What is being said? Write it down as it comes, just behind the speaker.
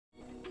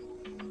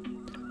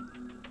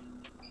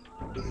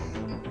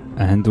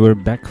And we're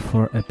back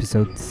for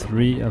episode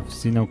 3 of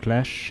Zeno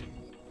Clash.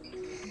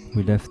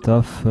 We left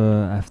off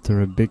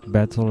after a big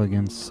battle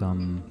against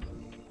some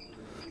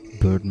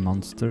bird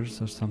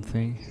monsters or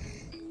something.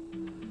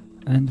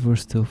 And we're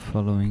still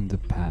following the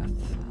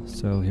path.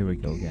 So here we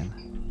go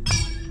again.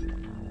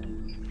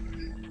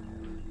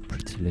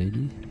 Pretty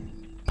lady.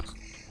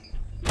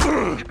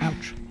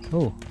 Ouch!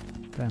 Oh,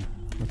 damn,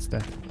 what's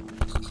that?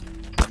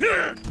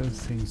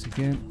 Those things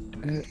again.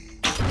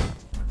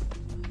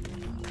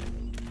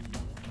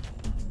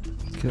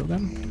 Kill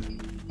them?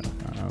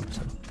 I hope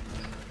so.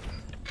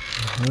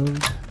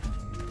 Hold.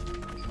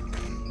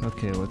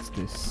 Okay, what's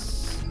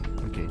this?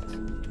 A gate.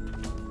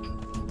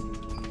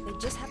 They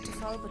just have to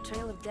follow the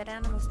trail of dead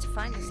animals to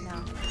find us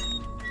now.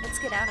 Let's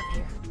get out of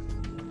here.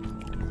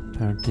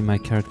 Apparently my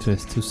character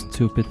is too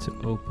stupid to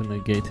open a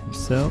gate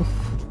himself.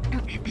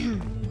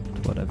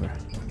 Whatever.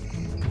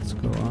 Let's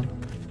go on.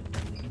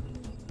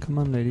 Come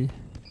on, lady.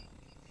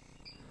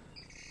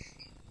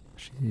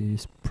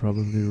 She's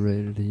probably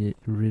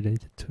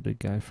related to the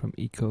guy from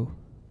Eco.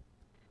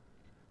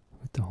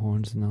 With the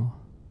horns now.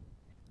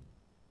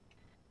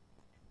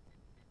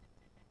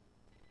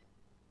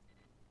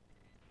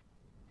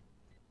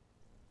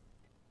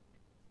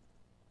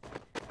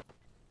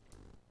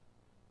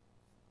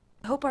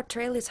 I hope our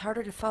trail is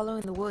harder to follow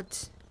in the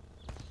woods.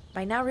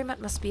 By now Rimat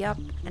must be up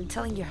and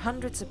telling your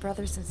hundreds of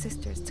brothers and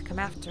sisters to come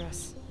after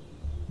us.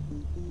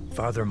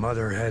 Father,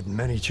 Mother had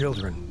many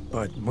children,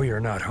 but we are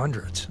not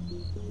hundreds.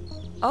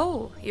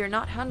 Oh, you're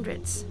not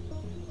hundreds.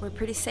 We're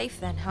pretty safe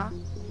then, huh?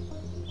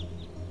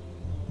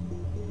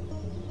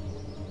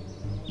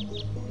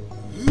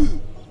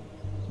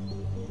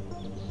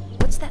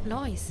 What's that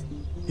noise?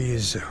 He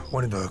is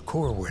one of the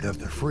Corwood of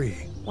the Free.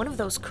 One of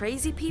those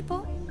crazy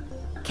people?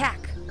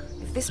 Cack,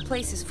 if this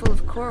place is full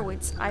of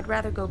Corwoods, I'd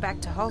rather go back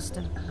to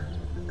Halston.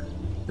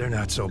 They're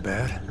not so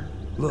bad.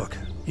 Look,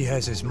 he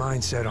has his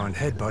mind set on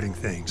headbutting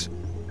things,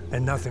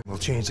 and nothing will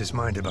change his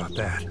mind about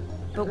that.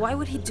 But why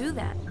would he do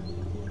that?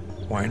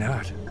 Why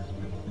not?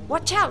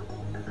 Watch out!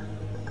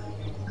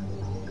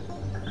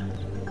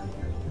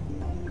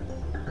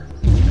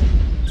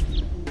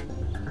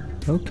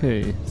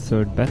 Okay,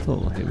 third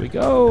battle, here we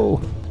go!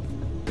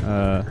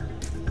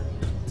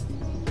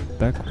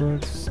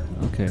 Backwards?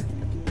 Okay.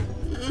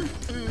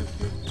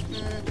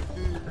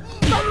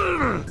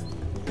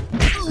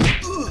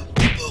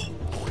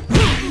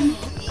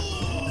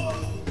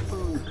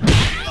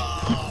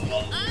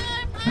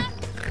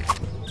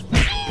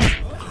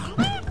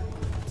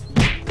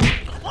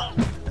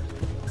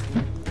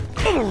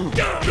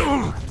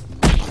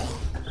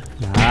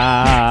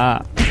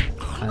 Ah!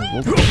 I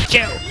will get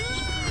you!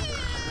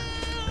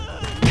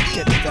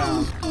 Get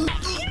down!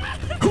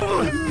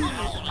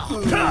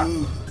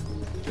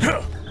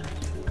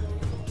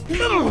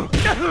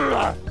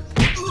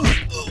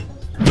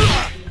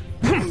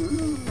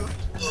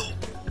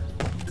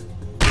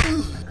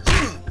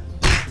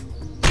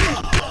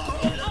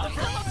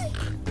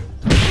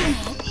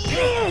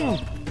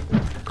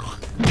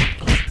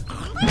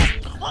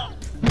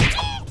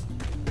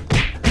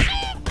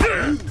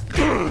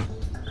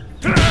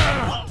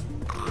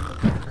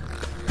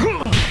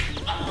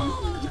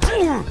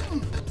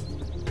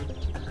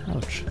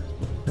 Ouch.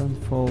 Run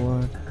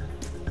forward.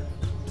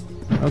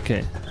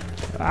 Okay.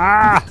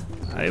 Ah!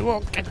 I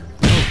will get.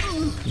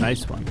 Oh,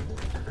 nice one.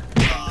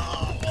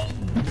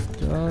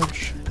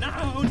 Dodge. No.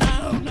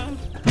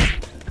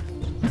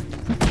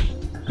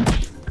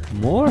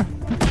 More?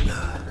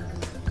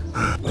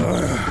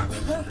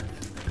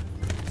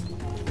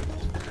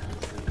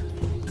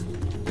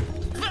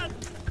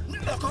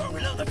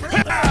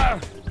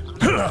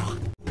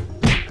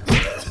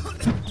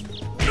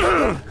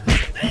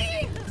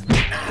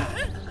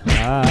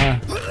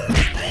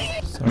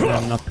 Sorry,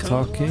 I'm not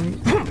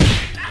talking.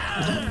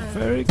 I'm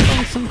very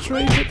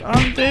concentrated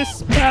on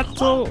this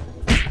battle.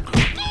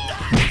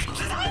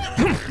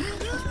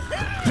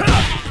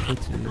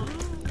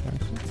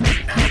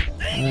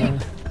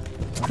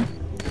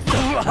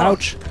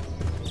 Ouch!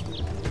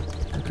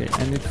 Okay,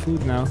 I need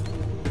food now.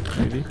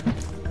 Maybe.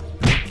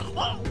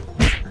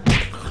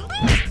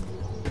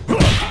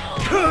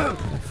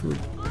 Food.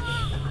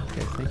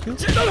 Okay, thank you.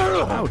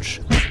 Ouch!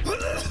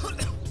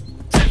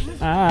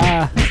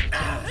 Ah!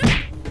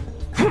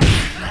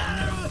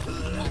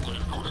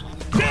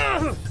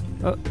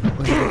 Oh,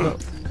 where did it go?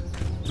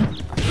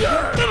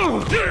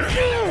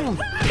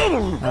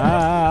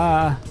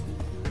 Ah!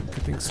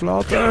 Getting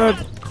slaughtered!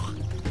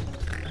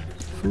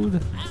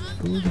 Food.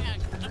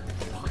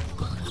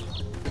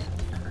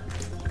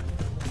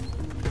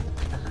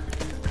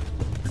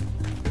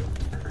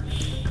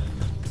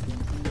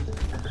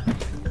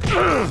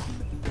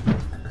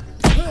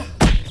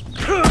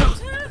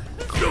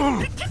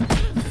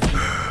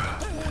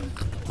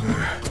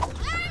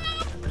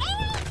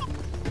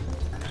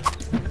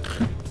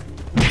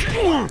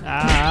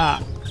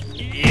 Ah!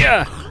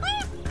 Yeah!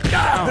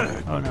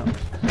 Down! Oh no.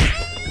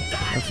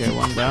 Okay,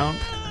 one down.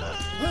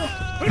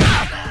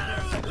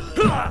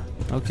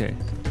 Okay.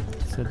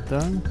 Is that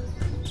done?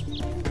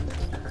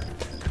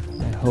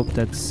 I hope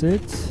that's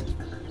it.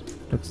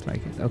 Looks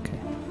like it. Okay.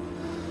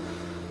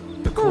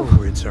 The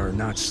Corwoods are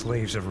not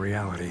slaves of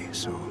reality,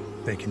 so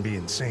they can be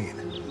insane.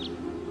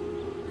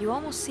 You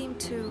almost seem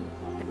to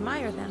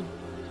admire them.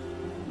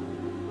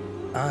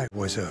 I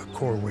was a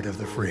Corwood of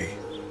the Free.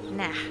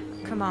 Nah,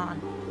 come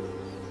on.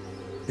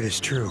 It is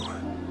true.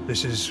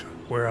 This is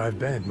where I've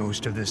been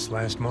most of this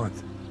last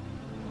month.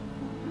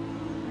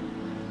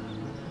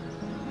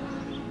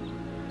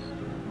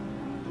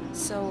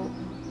 So,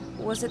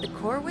 was it the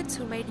Corwoods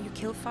who made you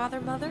kill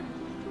Father, Mother?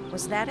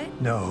 Was that it?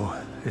 No,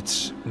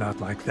 it's not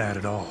like that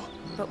at all.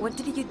 But what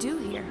did you do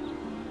here?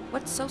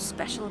 What's so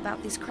special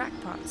about these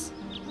crackpots?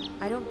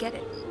 I don't get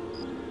it.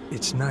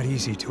 It's not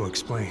easy to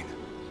explain.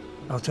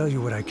 I'll tell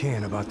you what I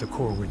can about the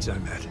Corwoods I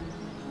met.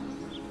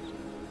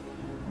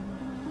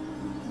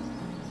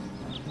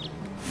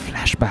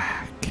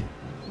 Flashback.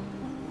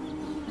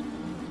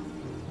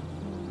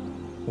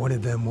 One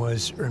of them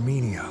was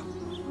Erminia.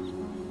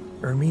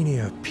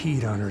 Erminia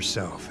peed on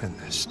herself and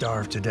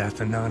starved to death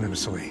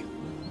anonymously.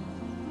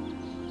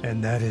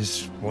 And that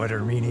is what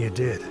Erminia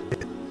did.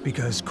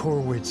 Because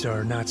Corwoods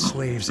are not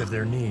slaves of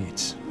their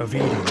needs, of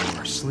eating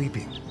or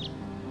sleeping.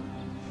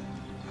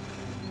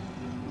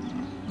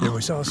 There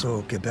was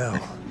also Gabel.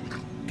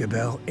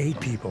 Gabel ate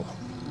people,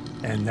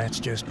 and that's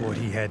just what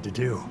he had to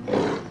do.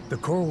 The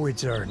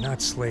Corwoods are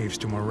not slaves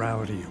to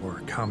morality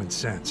or common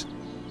sense.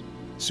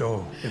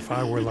 So, if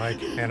I were like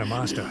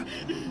Anamasta,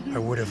 I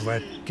would have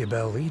let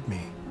Gabel eat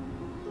me.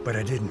 But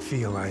I didn't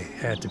feel I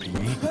had to be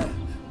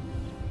eaten.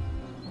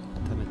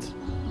 Damn it.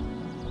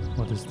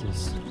 What is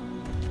this?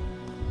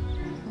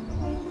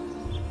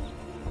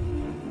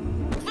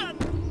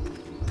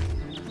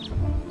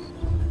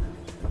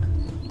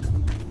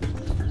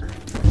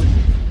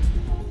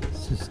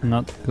 This is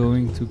not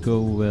going to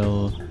go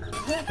well.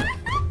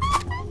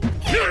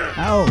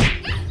 Ow!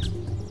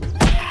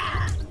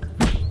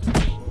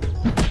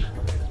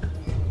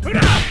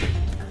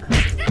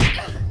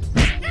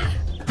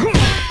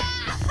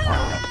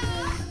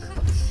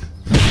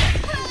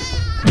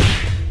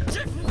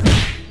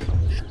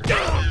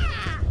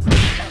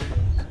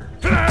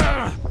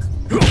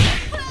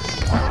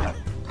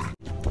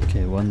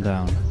 Okay, one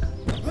down.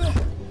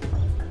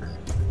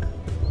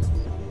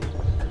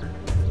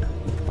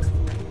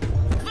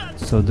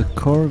 So the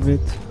Corvid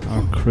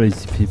are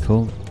crazy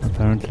people,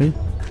 apparently.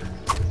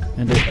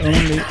 And they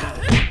only do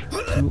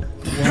one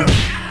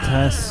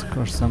task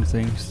or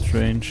something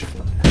strange.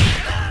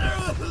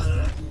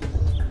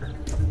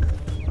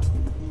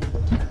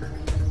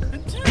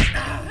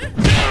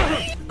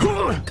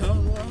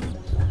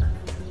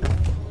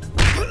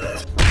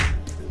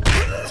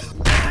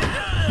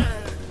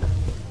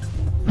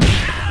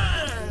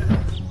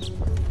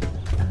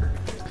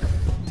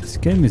 This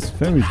game is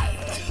very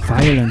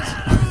violent.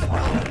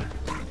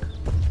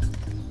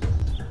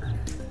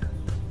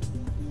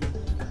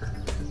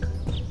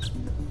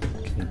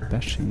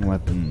 Bashing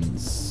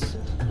weapons.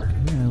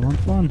 Okay, I want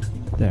one.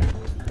 There.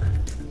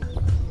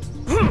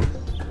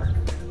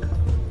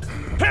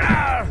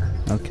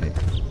 Okay.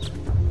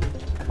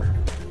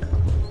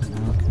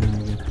 Now can I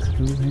get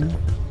through him?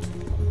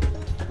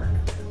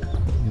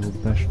 He will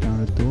bash down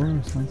the door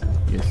or something?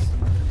 Yes.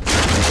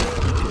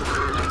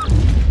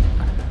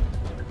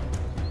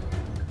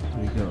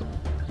 Here we go.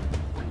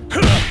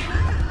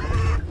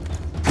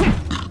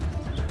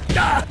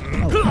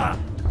 Oh.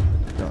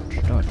 Dodge,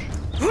 dodge.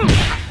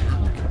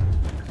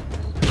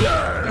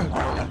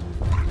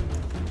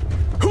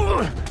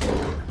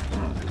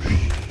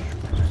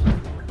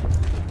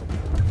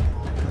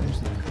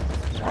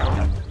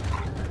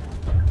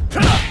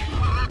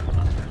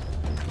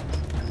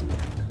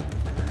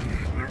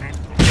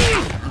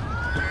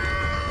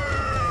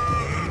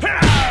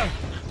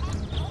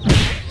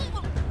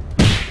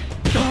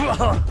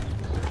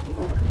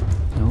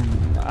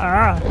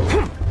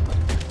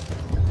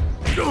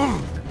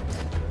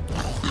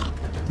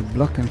 The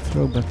block and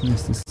throw button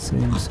is the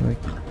same, so I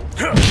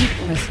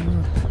keep messing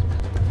up.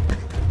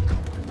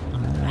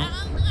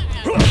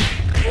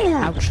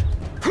 Ouch!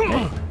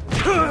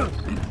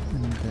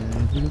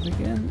 And do it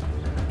again.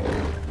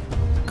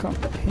 Come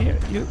here,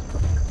 you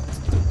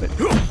stupid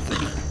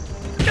thing.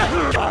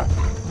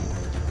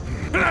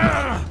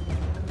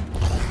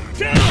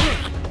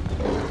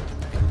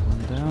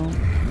 One down.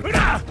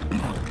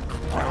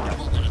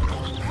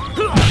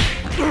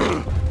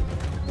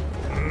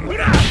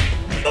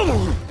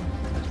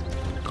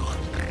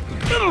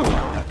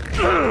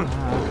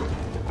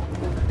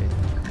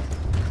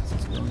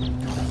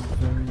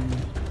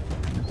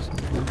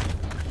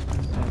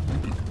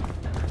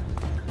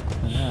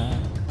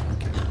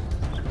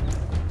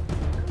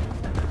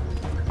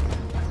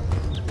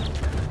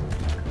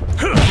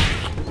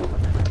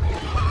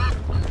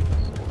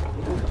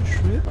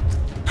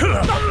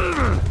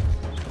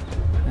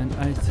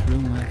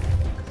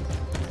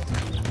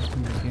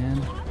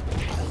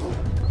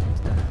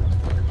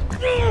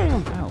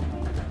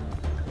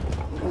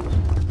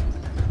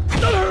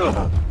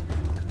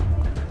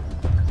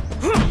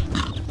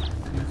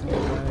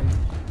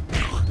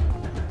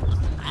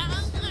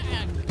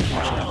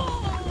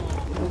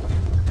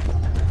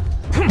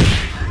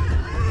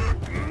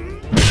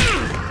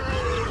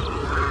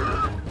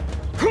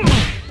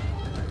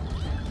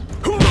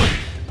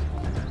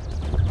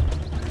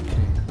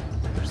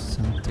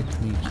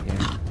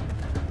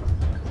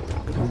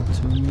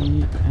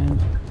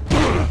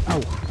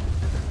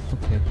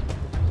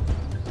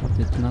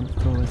 did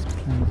not go as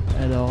planned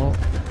at all.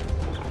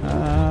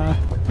 Ah.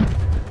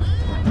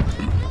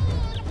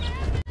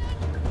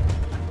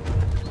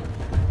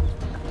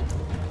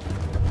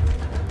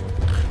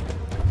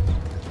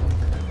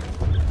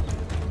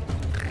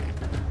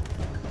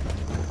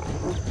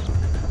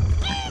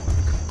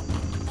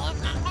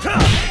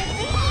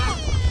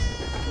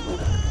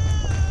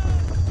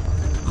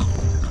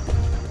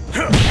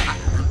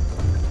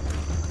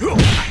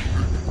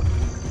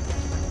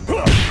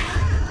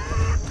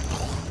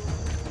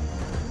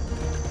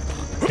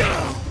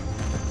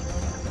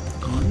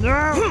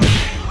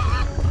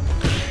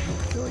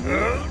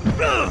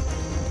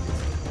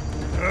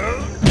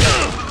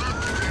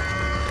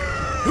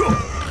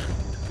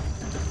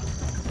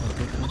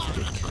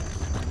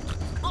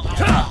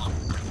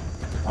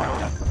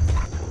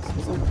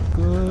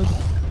 Good.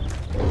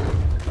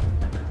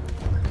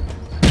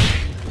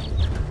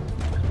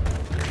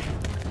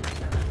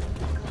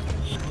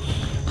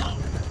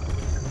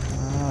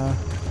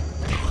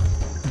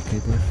 Okay,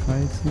 they're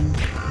fighting.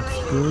 That's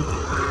good.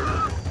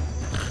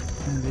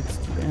 And it's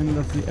the end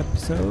of the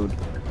episode.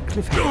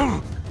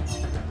 Cliffhanger.